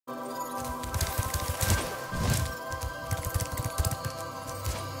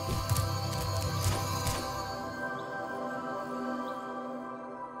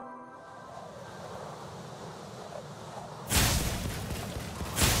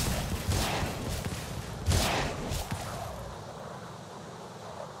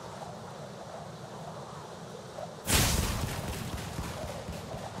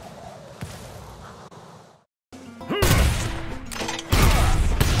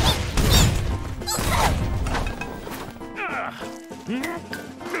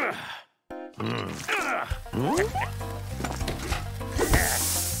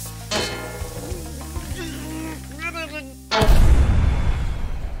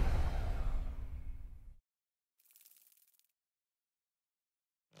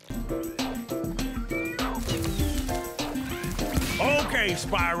Okay,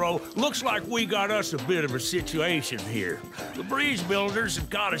 Spyro, looks like we got us a bit of a situation here. The breeze builders have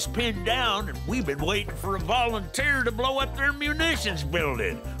got us pinned down, and we've been waiting for a volunteer to blow up their munitions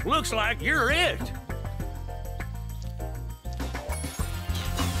building. Looks like you're it.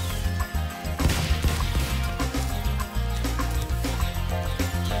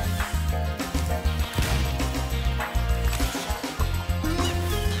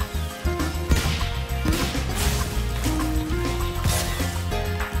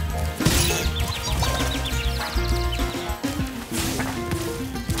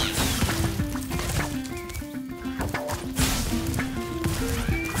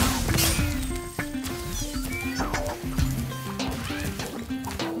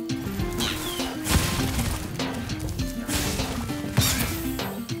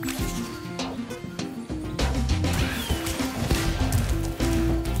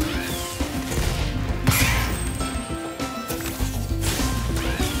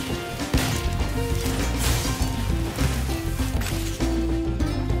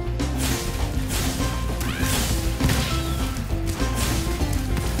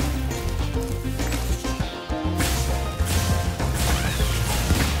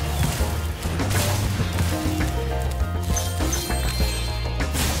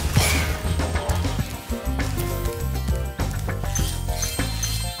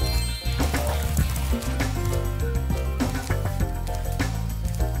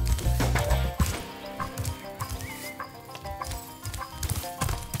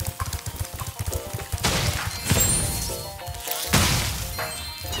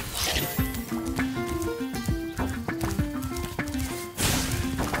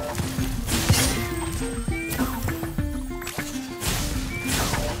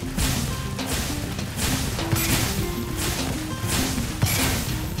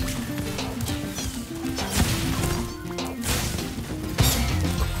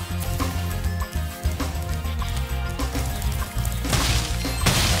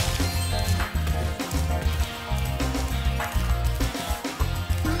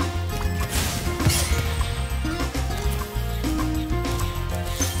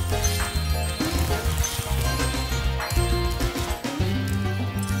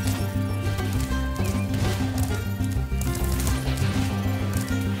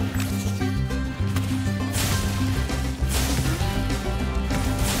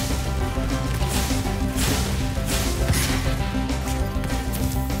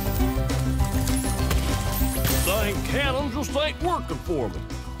 Cannon just ain't working for me.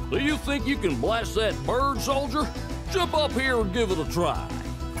 Do you think you can blast that bird, soldier? Jump up here and give it a try.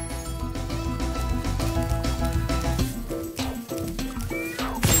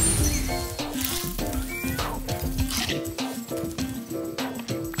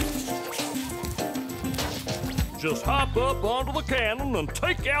 Just hop up onto the cannon and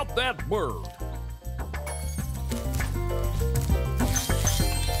take out that bird.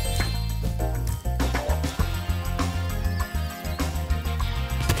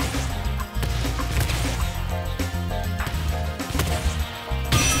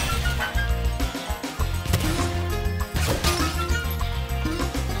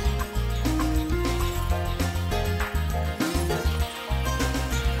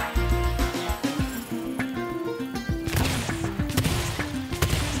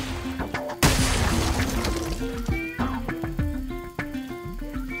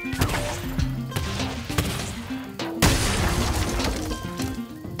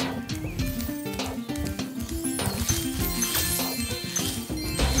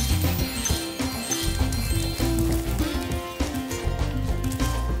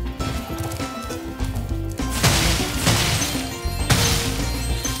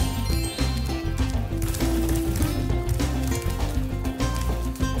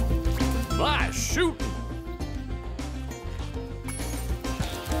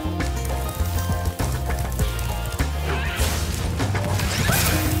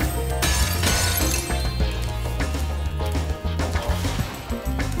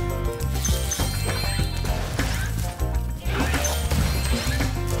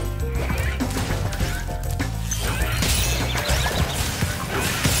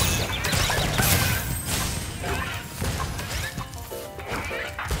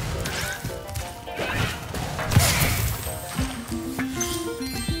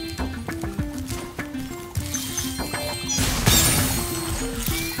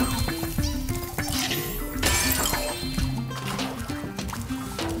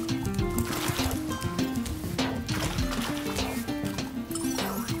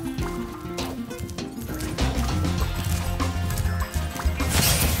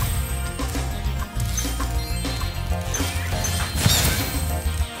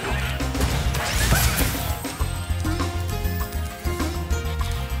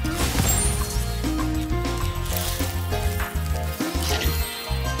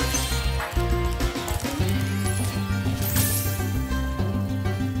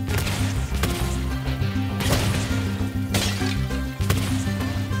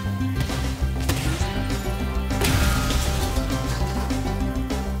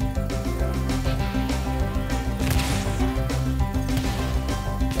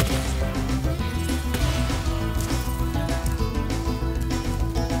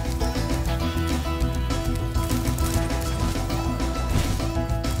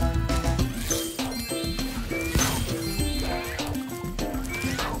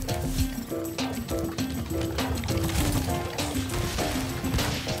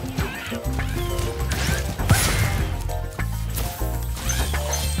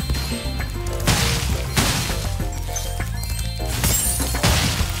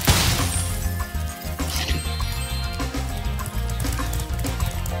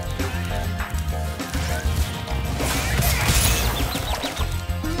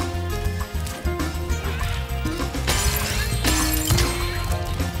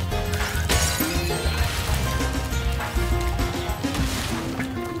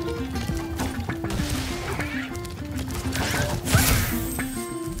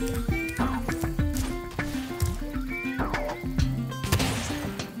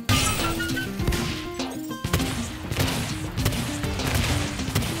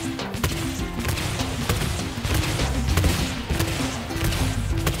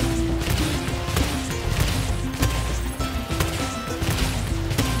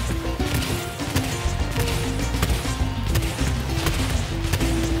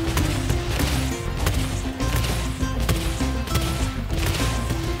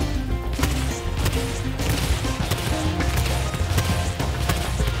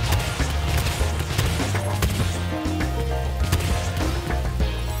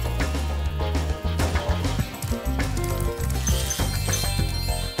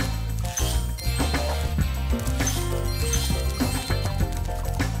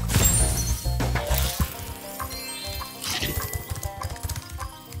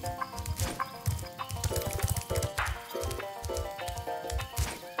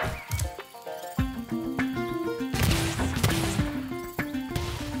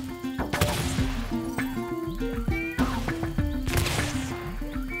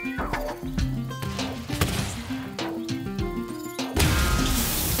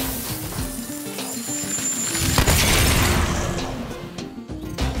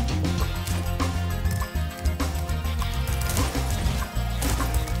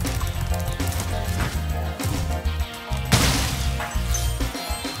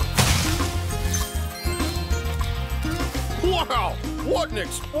 Wow, what an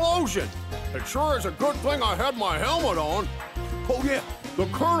explosion! It sure is a good thing I had my helmet on. Oh yeah, the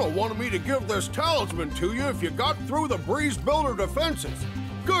Colonel wanted me to give this talisman to you if you got through the Breeze Builder defenses.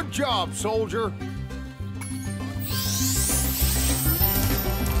 Good job, soldier.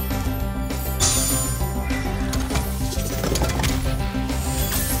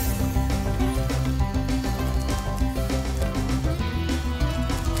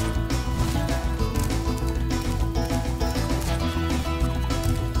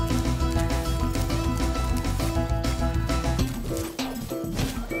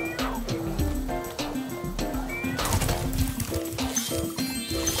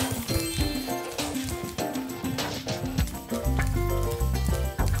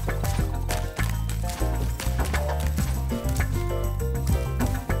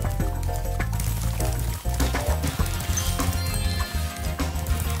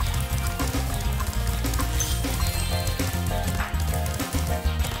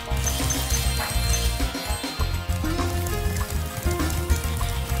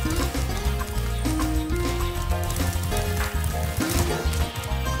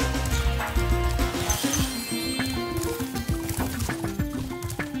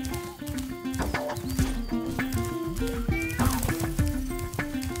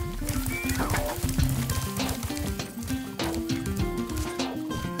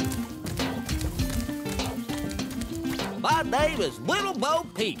 My name is Little Bo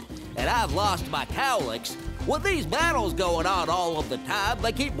Peep, and I've lost my cowlicks. With these battles going on all of the time,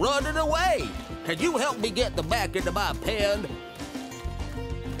 they keep running away. Can you help me get them back into my pen?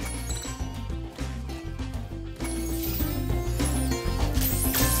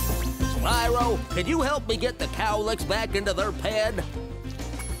 Spyro, can you help me get the cowlicks back into their pen?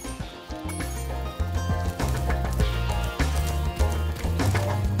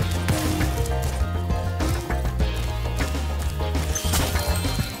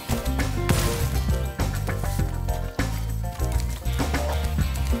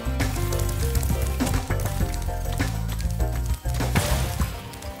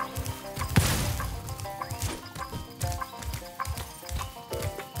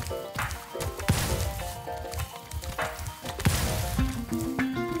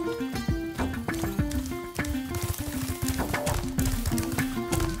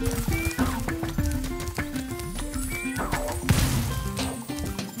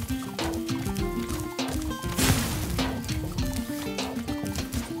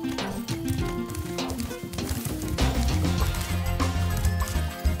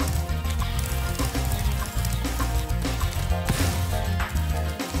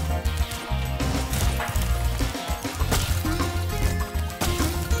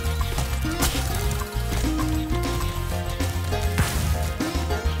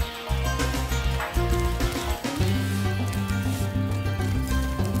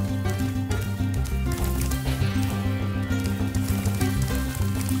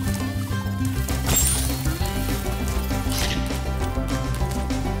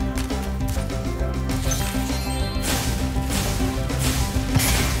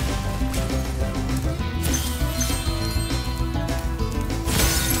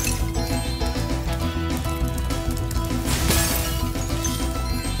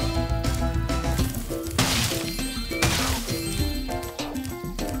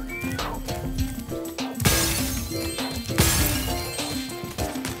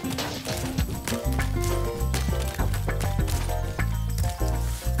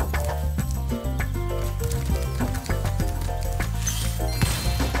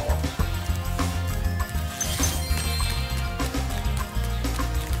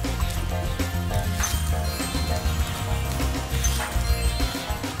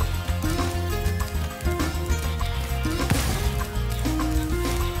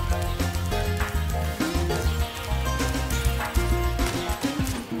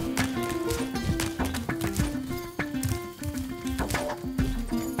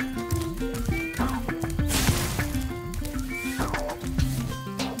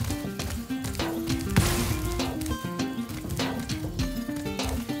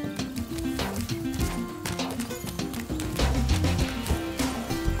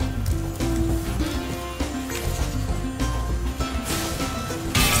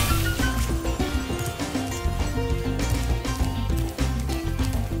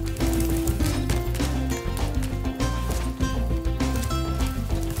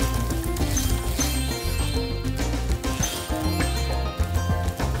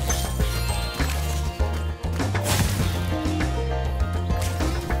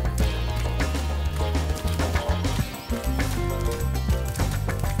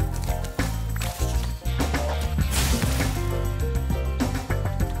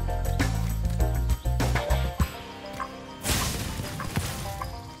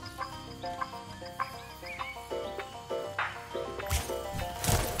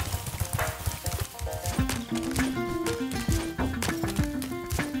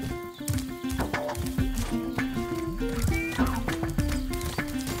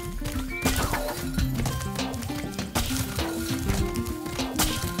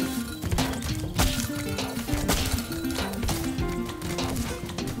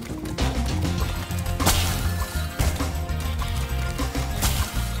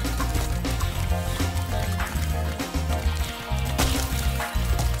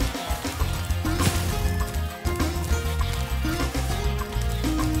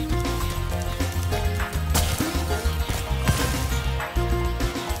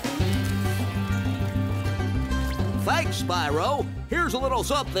 Thanks, Spyro. Here's a little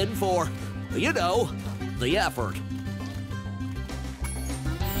something for, you know, the effort.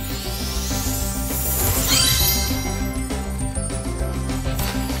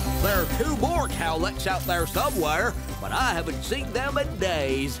 There are 2 more cowlicks out there somewhere, but I haven't seen them in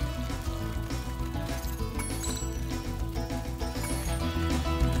days.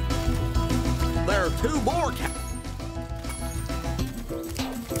 There are 2 more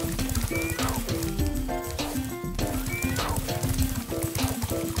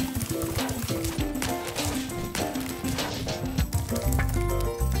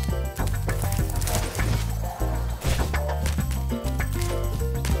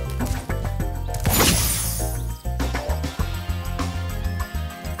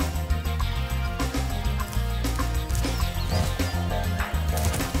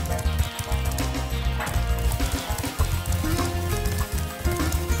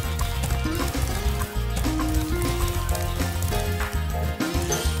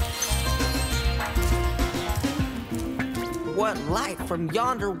What light from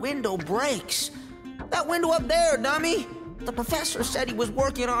yonder window breaks? That window up there, dummy! The professor said he was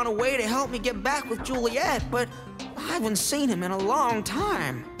working on a way to help me get back with Juliet, but I haven't seen him in a long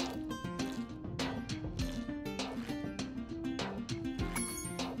time.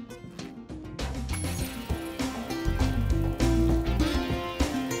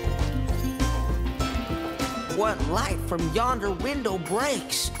 What light from yonder window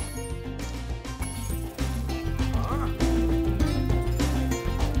breaks?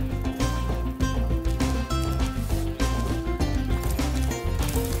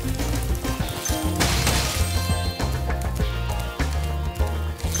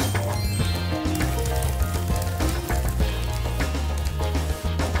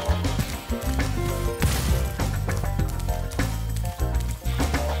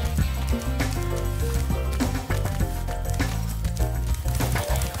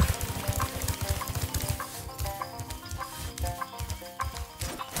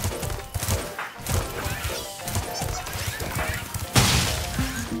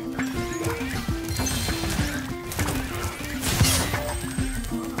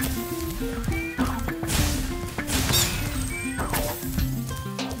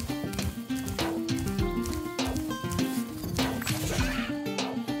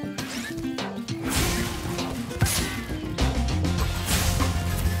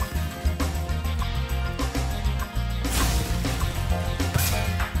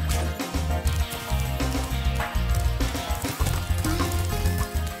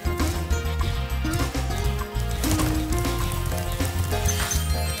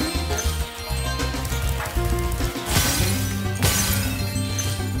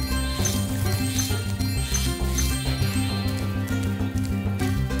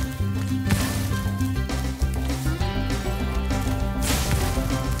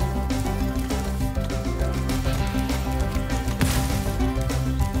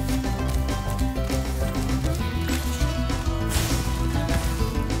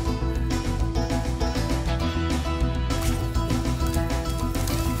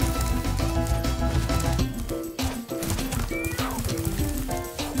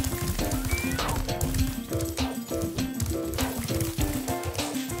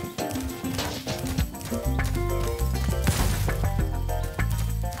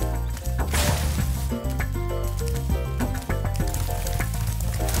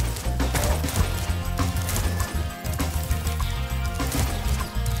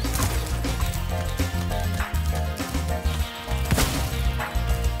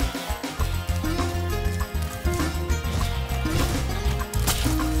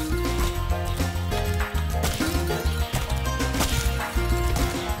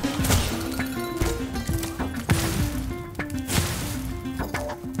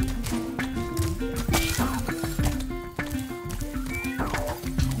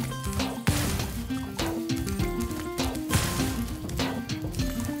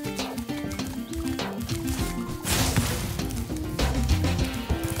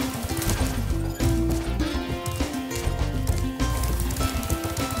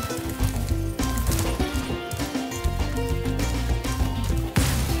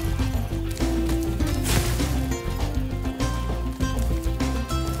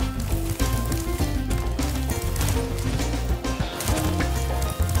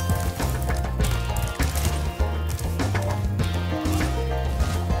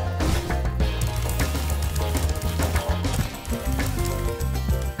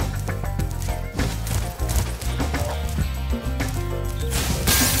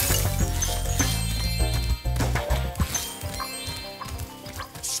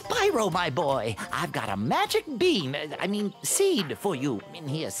 Spyro, my boy, I've got a magic bean, seed for you in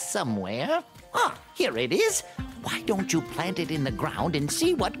here somewhere. Ah, here it is. Why don't you plant it in the ground and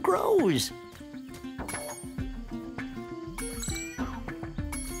see what grows?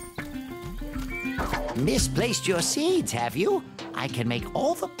 Misplaced your seeds, have you? I can make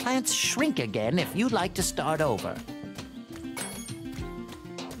all the plants shrink again if you'd like to start over.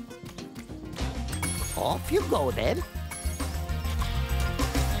 Off you go, then.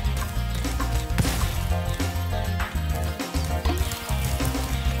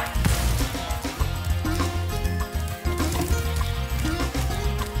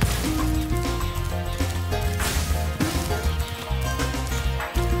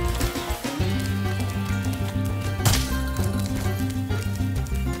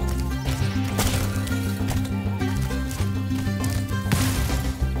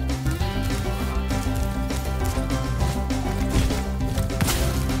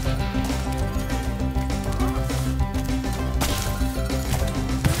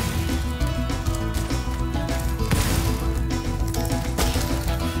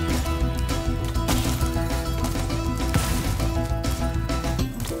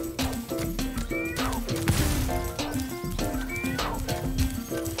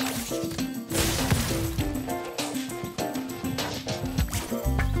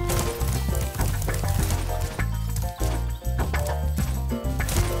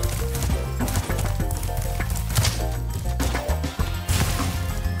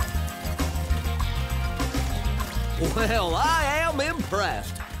 Well, I am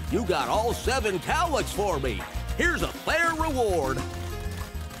impressed. You got all 7 cowlicks for me. Here's a fair reward.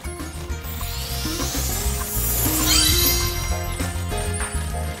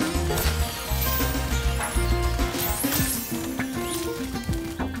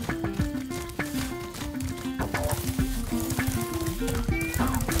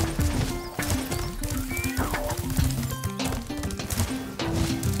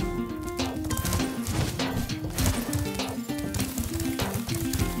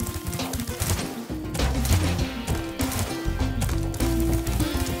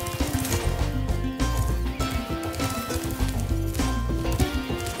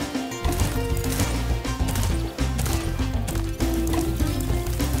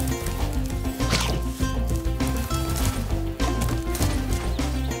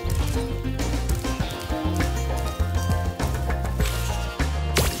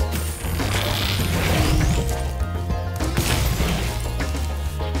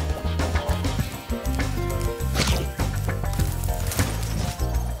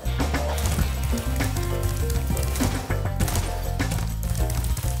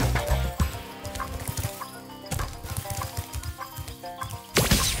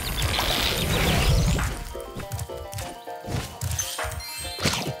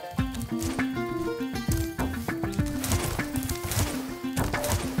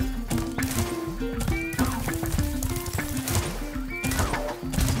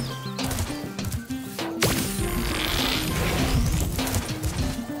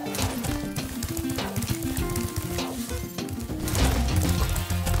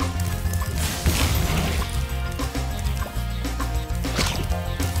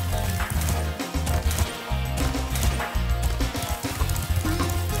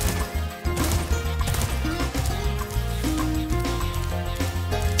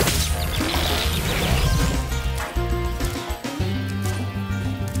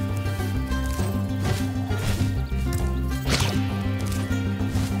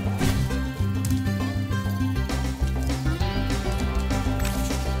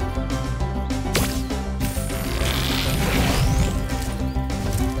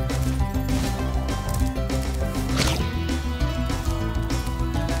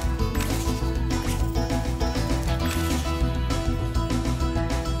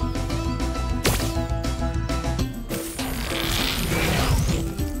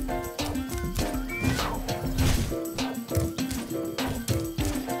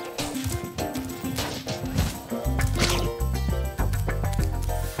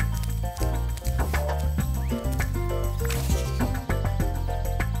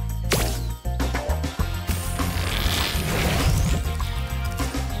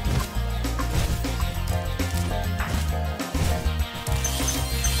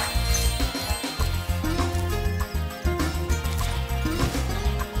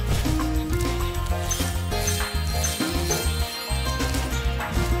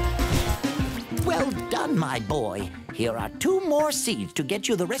 My boy, here are 2 more seeds to get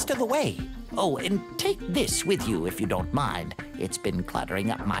you the rest of the way. Oh, and take this with you if you don't mind. It's been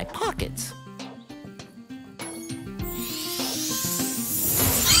cluttering up my pockets.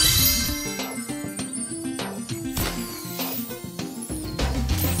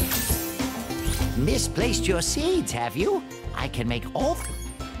 misplaced your seeds, have you? I can make off.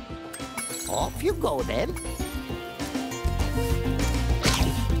 Off you go, then.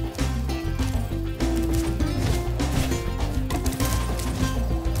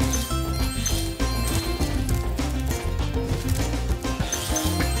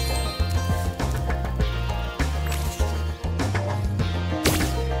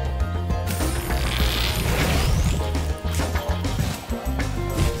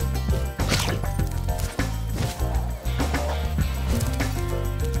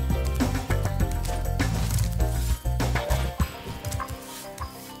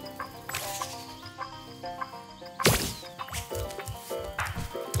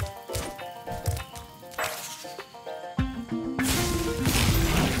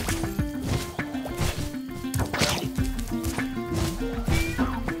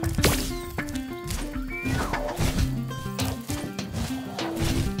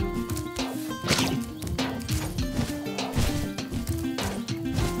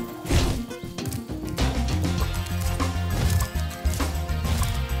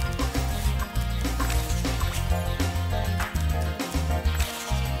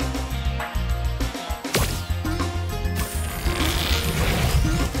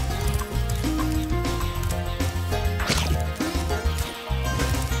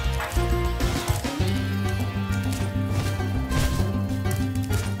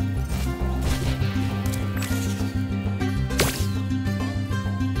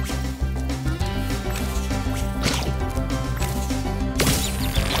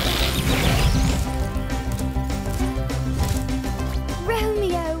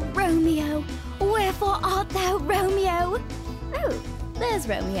 There's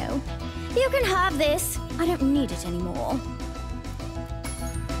Romeo. You can have this. I don't need it anymore.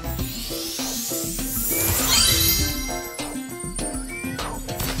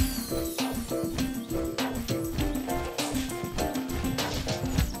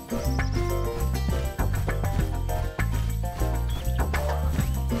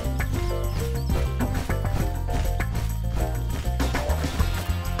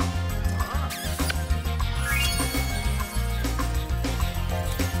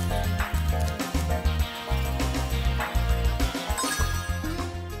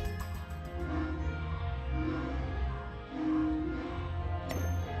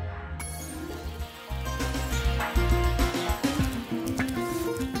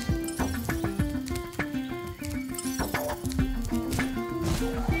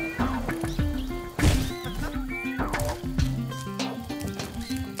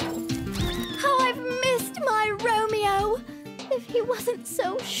 He wasn't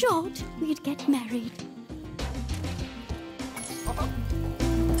so short, we'd get married.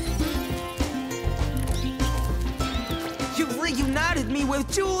 You've reunited me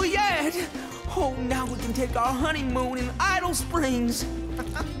with Juliet! Oh, now we can take our honeymoon in Idle Springs.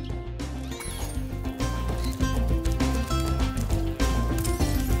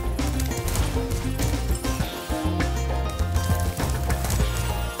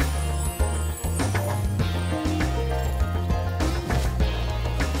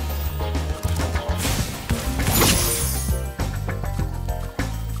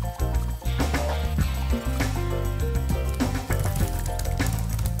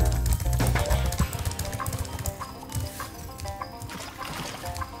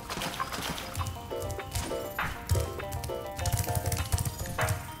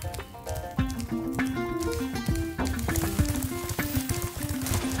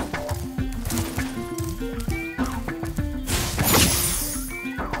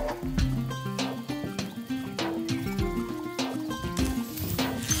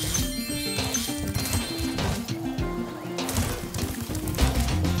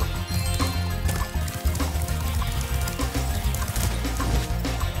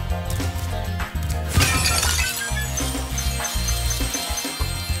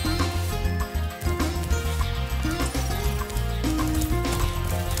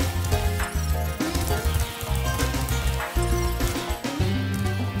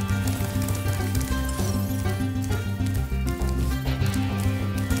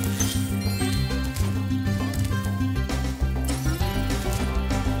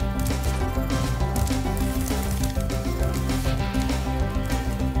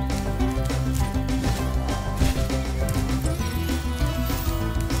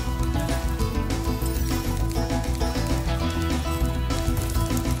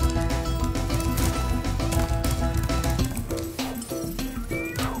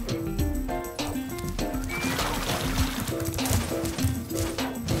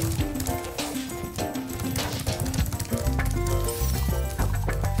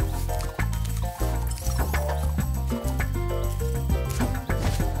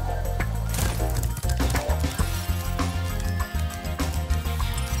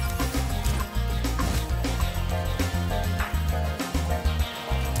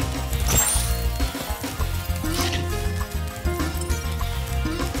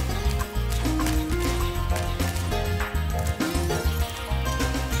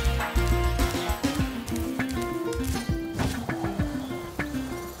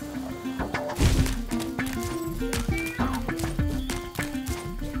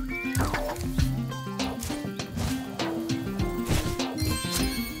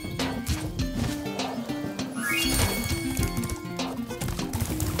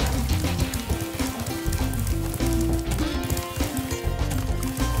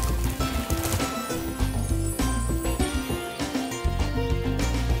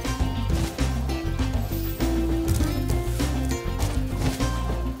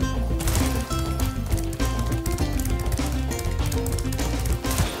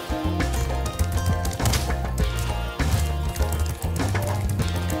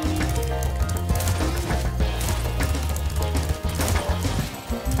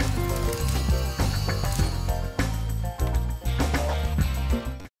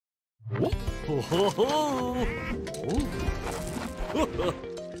 Oh.